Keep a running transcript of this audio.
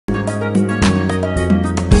The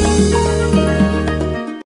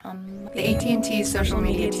AT&T social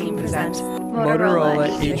media team presents Motorola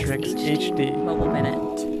Atrix HD Mobile Minute.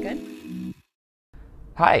 Good?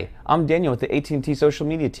 Hi, I'm Daniel with the AT&T social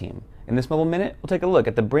media team. In this Mobile Minute, we'll take a look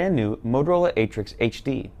at the brand new Motorola Atrix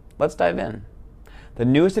HD. Let's dive in. The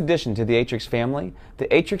newest addition to the Atrix family, the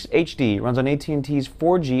Atrix HD runs on AT&T's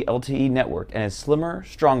 4G LTE network and is slimmer,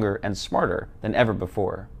 stronger, and smarter than ever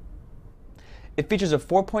before. It features a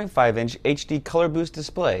 4.5-inch HD Color Boost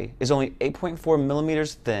display, is only 8.4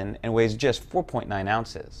 millimeters thin, and weighs just 4.9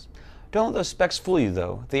 ounces. Don't let those specs fool you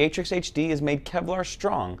though. The Atrix HD is made Kevlar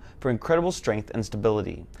strong for incredible strength and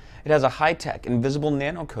stability. It has a high-tech invisible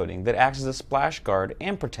nano coating that acts as a splash guard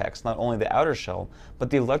and protects not only the outer shell, but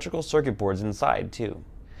the electrical circuit boards inside too.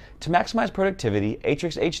 To maximize productivity,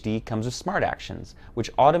 Atrix HD comes with Smart Actions,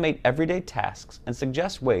 which automate everyday tasks and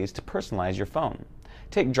suggest ways to personalize your phone.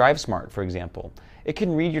 Take Drive Smart, for example. It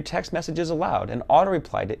can read your text messages aloud and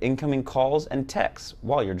auto-reply to incoming calls and texts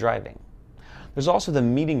while you're driving. There's also the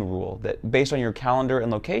meeting rule that, based on your calendar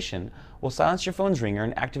and location, will silence your phone's ringer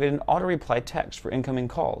and activate an auto-reply text for incoming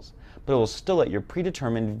calls, but it will still let your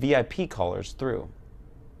predetermined VIP callers through.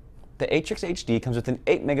 The Atrix HD comes with an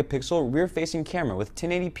 8-megapixel rear-facing camera with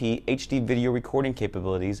 1080p HD video recording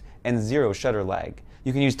capabilities and zero shutter lag.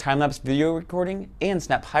 You can use time-lapse video recording and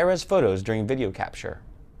snap high-res photos during video capture.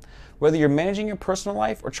 Whether you're managing your personal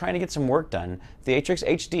life or trying to get some work done, the Atrix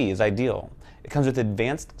HD is ideal. It comes with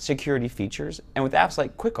advanced security features, and with apps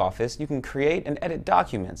like Quick Office, you can create and edit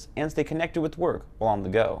documents and stay connected with work while on the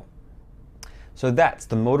go. So that's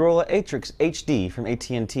the Motorola Atrix HD from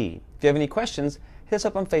AT&T. If you have any questions, hit us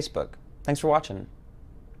up on Facebook. Thanks for watching.